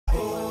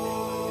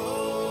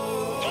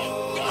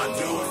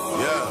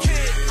Yeah.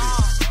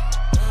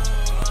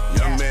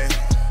 Young man,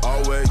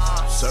 always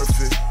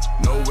surfing,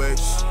 no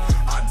waves.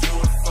 I do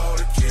it for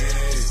the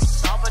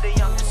kids. All for the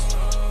youngest.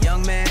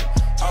 Young man,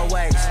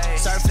 always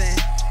surfing,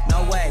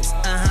 no waves.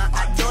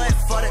 I do it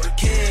for the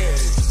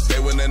kids. They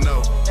wanna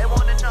know. They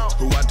wanna know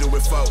Who I do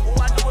it for.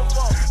 who I do it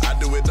for. I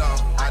do it all.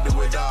 I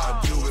do it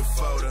all. Do it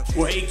for the.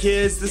 Well, hey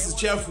kids, this is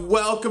Jeff.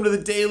 Welcome to the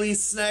Daily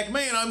Snack.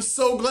 Man, I'm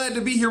so glad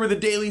to be here with the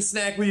Daily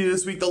Snack with you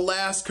this week. The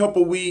last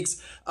couple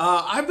weeks,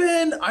 I've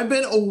been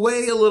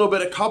away a little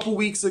bit. A couple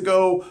weeks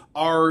ago,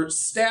 our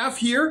staff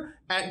here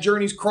at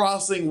Journeys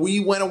Crossing, we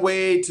went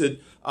away to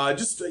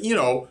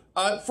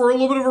for a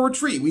little bit of a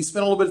retreat. We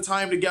spent a little bit of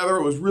time together.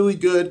 It was really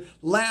good.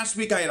 Last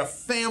week, I had a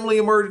family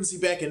emergency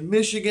back in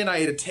Michigan. I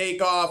had to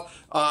take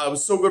off. It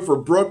was so good for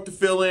Brooke to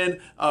fill in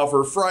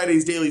for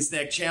Friday's Daily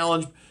Snack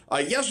Challenge.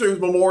 Yesterday was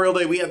Memorial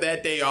Day. We had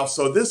that day off.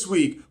 So this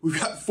week, we've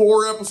got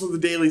 4 episodes of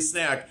Daily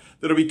Snack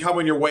that'll be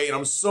coming your way. And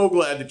I'm so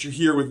glad that you're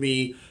here with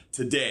me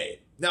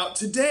today. Now,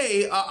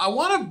 today, I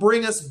want to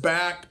bring us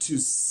back to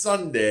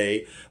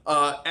Sunday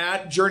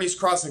at Journeys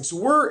Crossing.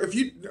 So if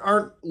you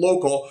aren't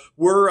local,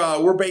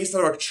 we're based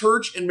out of a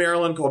church in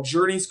Maryland called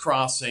Journeys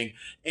Crossing.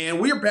 And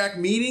we are back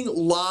meeting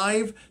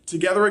live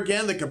together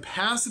again. The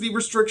capacity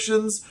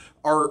restrictions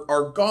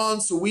are gone,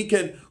 so we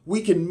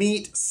can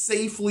meet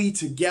safely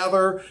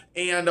together.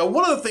 And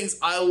one of the things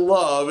I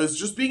love is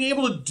just being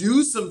able to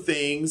do some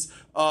things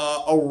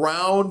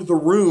around the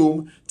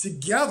room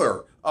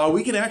together.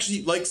 We can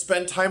actually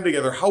spend time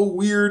together. How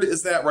weird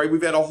is that, right?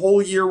 We've had a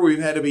whole year where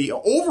we've had to be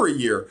over a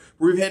year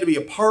where we've had to be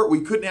apart. We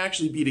couldn't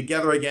actually be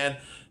together again.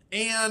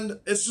 And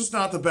it's just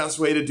not the best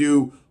way to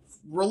do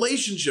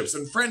relationships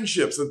and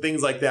friendships and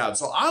things like that.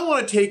 So I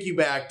want to take you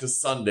back to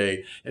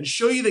Sunday and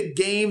show you the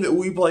game that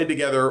we played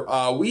together.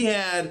 We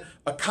had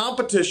a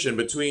competition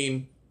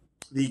between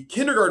the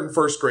kindergarten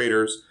first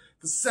graders,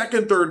 the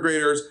second, third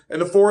graders,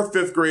 and the fourth,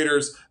 fifth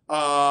graders.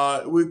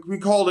 We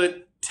called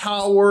it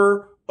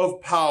Tower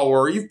of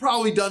Power. You've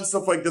probably done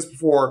stuff like this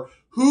before.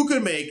 Who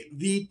can make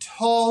the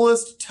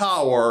tallest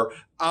tower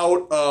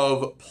out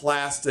of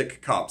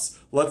plastic cups?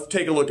 Let's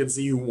take a look and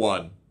see who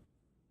won.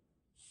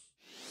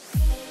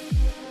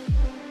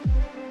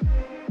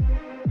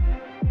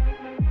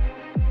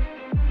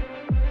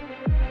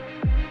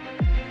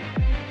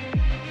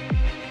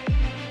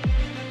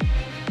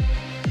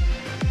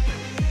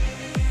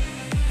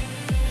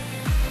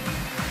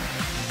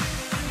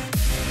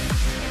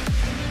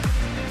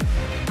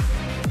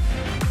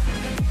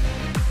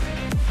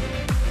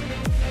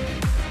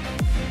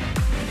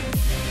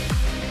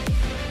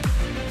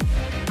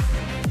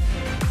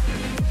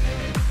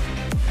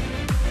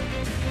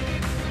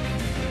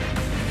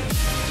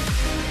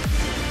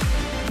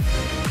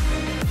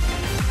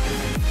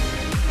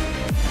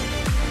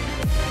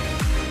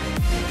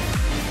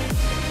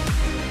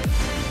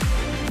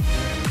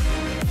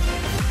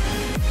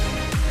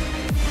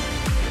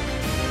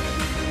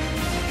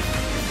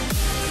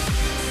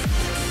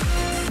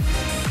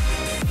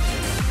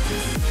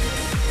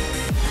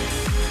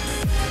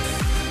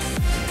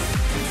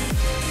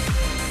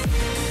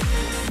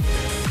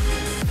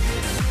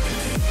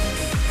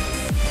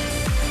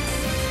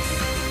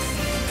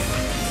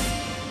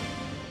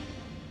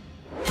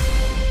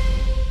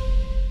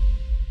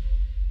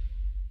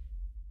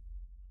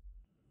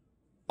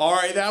 All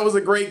right, that was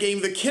a great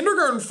game. The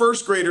kindergarten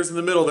first graders in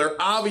the middle there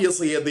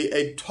obviously had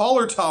a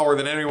taller tower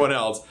than anyone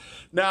else.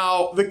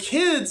 Now, the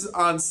kids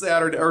on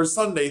Saturday or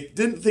Sunday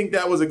didn't think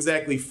that was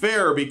exactly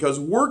fair because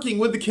working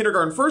with the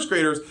kindergarten first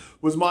graders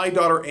was my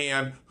daughter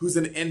Anne, who's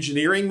an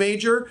engineering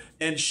major,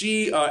 and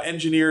she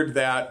engineered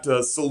that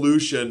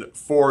solution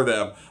for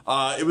them.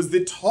 It was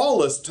the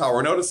tallest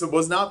tower. Notice it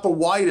was not the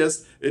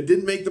widest. It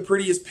didn't make the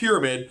prettiest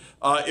pyramid.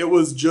 It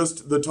was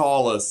just the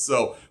tallest.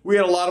 So we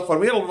had a lot of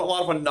fun. We had a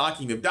lot of fun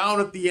knocking them down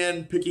at the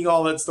end, picking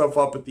all that stuff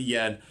up at the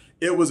end.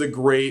 It was a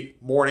great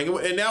morning,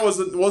 and that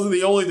wasn't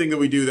the only thing that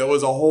we do. That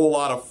was a whole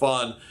lot of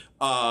fun.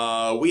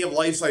 We have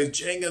Life-Size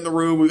Jenga in the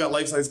room. We got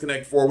Life-Size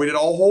Connect 4. We did a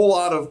whole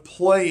lot of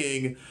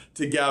playing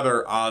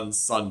together on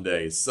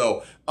Sunday.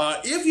 So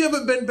if you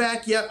haven't been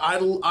back yet,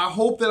 I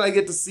hope that I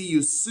get to see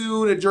you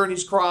soon at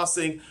Journeys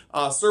Crossing.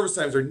 Service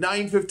times are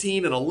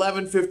 9:15 and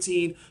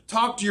 11:15.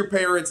 Talk to your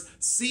parents.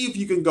 See if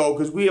you can go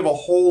because we have a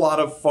whole lot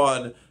of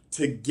fun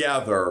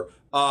together.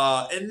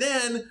 And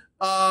then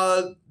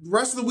the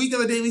rest of the week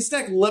on the Daily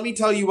Snack, let me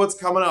tell you what's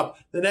coming up.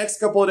 The next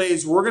couple of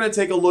days, we're going to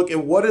take a look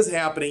at what is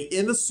happening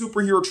in the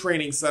Superhero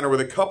Training Center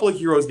with a couple of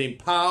heroes named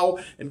Pow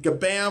and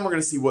Kabam. We're going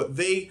to see what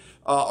they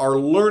are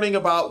learning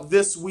about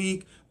this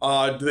week.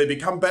 Do they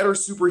become better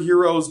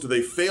superheroes? Do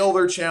they fail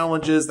their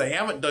challenges? They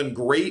haven't done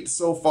great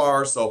so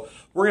far, so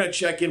we're going to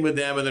check in with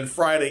them. And then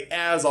Friday,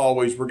 as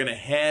always, we're going to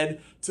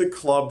head to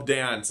Club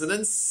Dance. And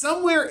then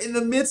somewhere in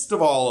the midst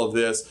of all of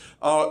this,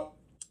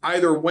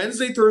 either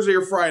Wednesday, Thursday,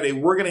 or Friday,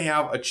 we're going to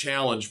have a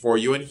challenge for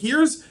you. And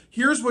here's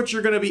what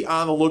you're going to be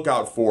on the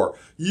lookout for.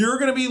 You're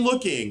going to be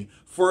looking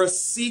for a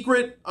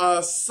secret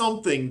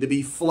something to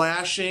be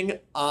flashing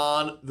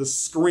on the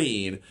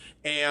screen.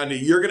 and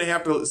you're going to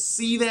have to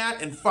see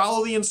that and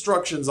follow the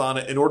instructions on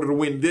it in order to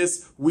win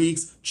this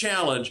week's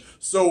challenge.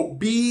 So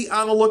be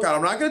on the lookout.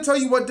 I'm not going to tell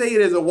you what day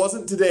it is. It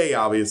wasn't today,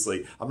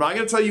 obviously. I'm not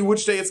going to tell you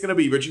which day it's going to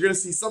be, but you're going to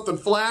see something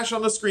flash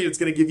on the screen. It's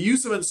going to give you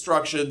some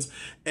instructions,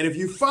 and if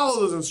you follow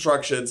those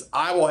instructions,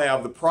 I will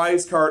have the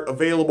prize card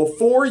available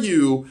for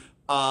you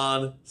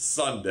on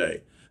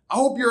Sunday. I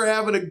hope you're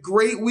having a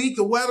great week.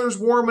 The weather's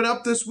warming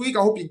up this week.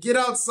 I hope you get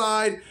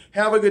outside,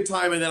 have a good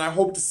time, and then I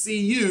hope to see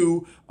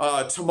you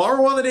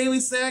tomorrow on the Daily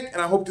Snack,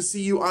 and I hope to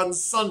see you on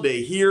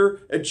Sunday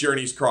here at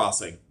Journey's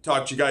Crossing.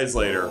 Talk to you guys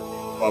later.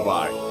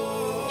 Bye-bye.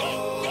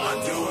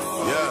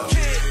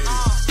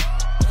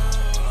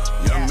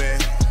 Young man,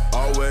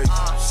 always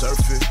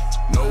surfing,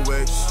 no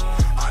waves.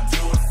 I do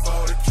it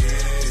for the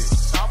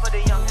kids. All for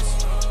the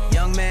youngest.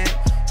 Young man,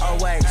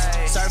 always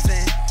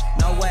surfing,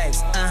 no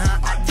waves.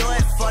 I do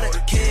it for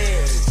the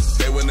kids.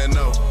 They wanna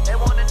know. They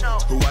wanna know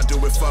Who I do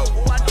it for.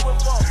 who I do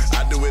it for.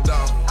 I do it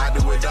all. I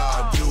do it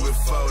all. Do it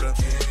for the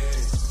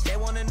kids. They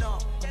wanna know.